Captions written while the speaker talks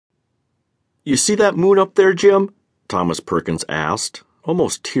You see that moon up there, Jim? Thomas Perkins asked,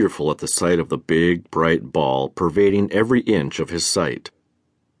 almost tearful at the sight of the big, bright ball pervading every inch of his sight.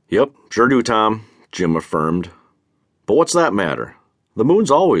 Yep, sure do, Tom, Jim affirmed. But what's that matter? The moon's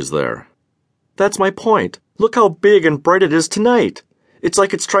always there. That's my point. Look how big and bright it is tonight. It's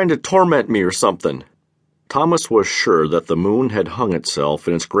like it's trying to torment me or something. Thomas was sure that the moon had hung itself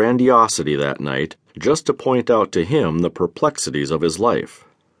in its grandiosity that night just to point out to him the perplexities of his life.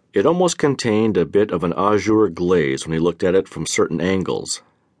 It almost contained a bit of an azure glaze when he looked at it from certain angles.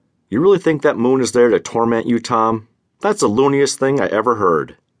 You really think that moon is there to torment you, Tom? That's the looniest thing I ever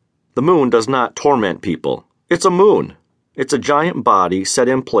heard. The moon does not torment people. It's a moon. It's a giant body set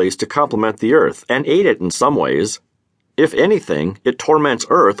in place to complement the Earth and aid it in some ways. If anything, it torments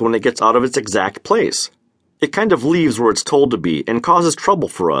Earth when it gets out of its exact place. It kind of leaves where it's told to be and causes trouble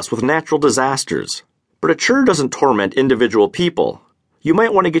for us with natural disasters. But it sure doesn't torment individual people. You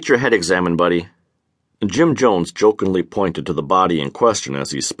might want to get your head examined, buddy. Jim Jones jokingly pointed to the body in question as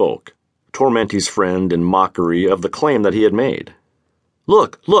he spoke, tormenting his friend in mockery of the claim that he had made.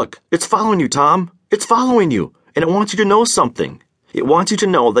 Look, it's following you, Tom. It's following you, and it wants you to know something. It wants you to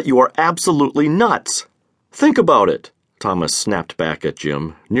know that you are absolutely nuts. Think about it. Thomas snapped back at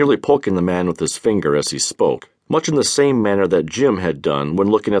Jim, nearly poking the man with his finger as he spoke, much in the same manner that Jim had done when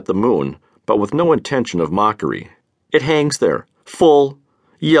looking at the moon, but with no intention of mockery. It hangs there, full,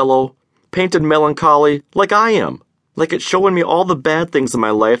 yellow, painted melancholy, like I am, like it's showing me all the bad things in my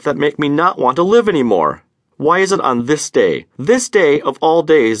life that make me not want to live anymore. Why is it on this day of all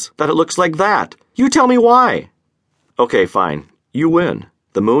days, that it looks like that? You tell me why. Okay, fine. You win.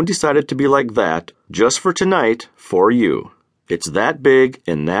 The moon decided to be like that, just for tonight, for you. It's that big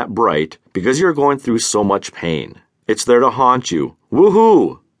and that bright because you're going through so much pain. It's there to haunt you.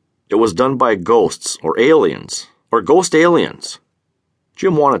 Woohoo! It was done by ghosts or aliens, or ghost aliens.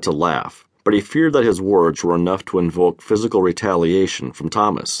 Jim wanted to laugh, but he feared that his words were enough to invoke physical retaliation from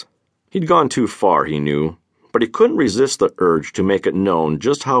Thomas. He'd gone too far, he knew, but he couldn't resist the urge to make it known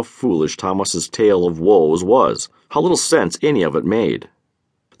just how foolish Thomas's tale of woes was, how little sense any of it made.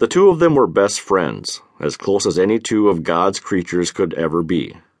 The two of them were best friends, as close as any two of God's creatures could ever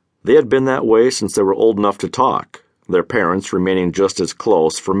be. They had been that way since they were old enough to talk, their parents remaining just as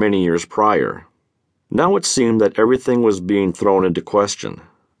close for many years prior. Now it seemed that everything was being thrown into question.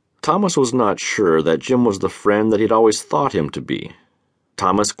 Thomas was not sure that Jim was the friend that he'd always thought him to be.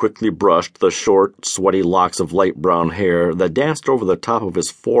 Thomas quickly brushed the short, sweaty locks of light brown hair that danced over the top of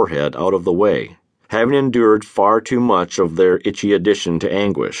his forehead out of the way, having endured far too much of their itchy addition to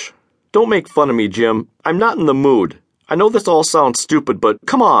anguish. Don't make fun of me, Jim. I'm not in the mood. I know this all sounds stupid, but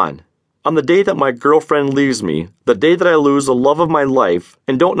come on. On the day that my girlfriend leaves me, the day that I lose the love of my life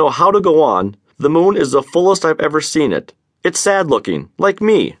and don't know how to go on, the moon is the fullest I've ever seen it. It's sad-looking, like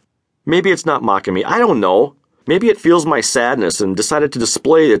me. Maybe it's not mocking me. I don't know. Maybe it feels my sadness and decided to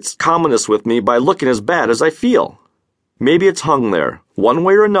display its commonness with me by looking as bad as I feel. Maybe it's hung there, one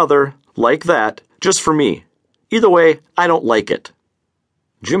way or another, like that, just for me. Either way, I don't like it.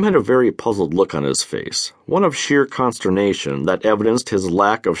 Jim had a very puzzled look on his face, one of sheer consternation that evidenced his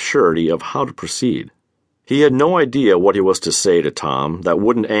lack of surety of how to proceed. He had no idea what he was to say to Tom that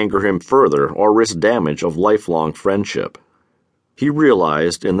wouldn't anger him further or risk damage of lifelong friendship. He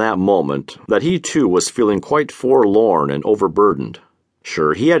realized in that moment that he too was feeling quite forlorn and overburdened.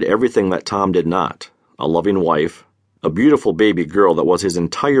 Sure, he had everything that Tom did not: a loving wife, a beautiful baby girl that was his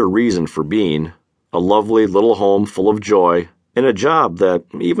entire reason for being, a lovely little home full of joy, and a job that,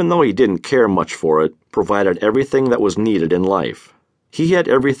 even though he didn't care much for it, provided everything that was needed in life. He had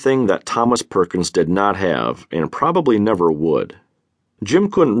everything that Thomas Perkins did not have and probably never would. Jim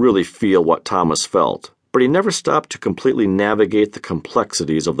couldn't really feel what Thomas felt, but he never stopped to completely navigate the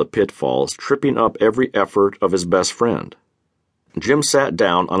complexities of the pitfalls tripping up every effort of his best friend. Jim sat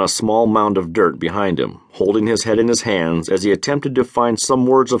down on a small mound of dirt behind him, holding his head in his hands as he attempted to find some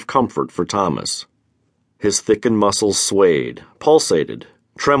words of comfort for Thomas. His thickened muscles swayed, pulsated,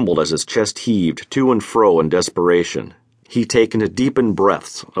 trembled as his chest heaved to and fro in desperation. He taken deepened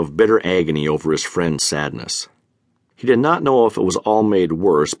breaths of bitter agony over his friend's sadness. He did not know if it was all made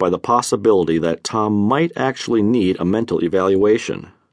worse by the possibility that Tom might actually need a mental evaluation.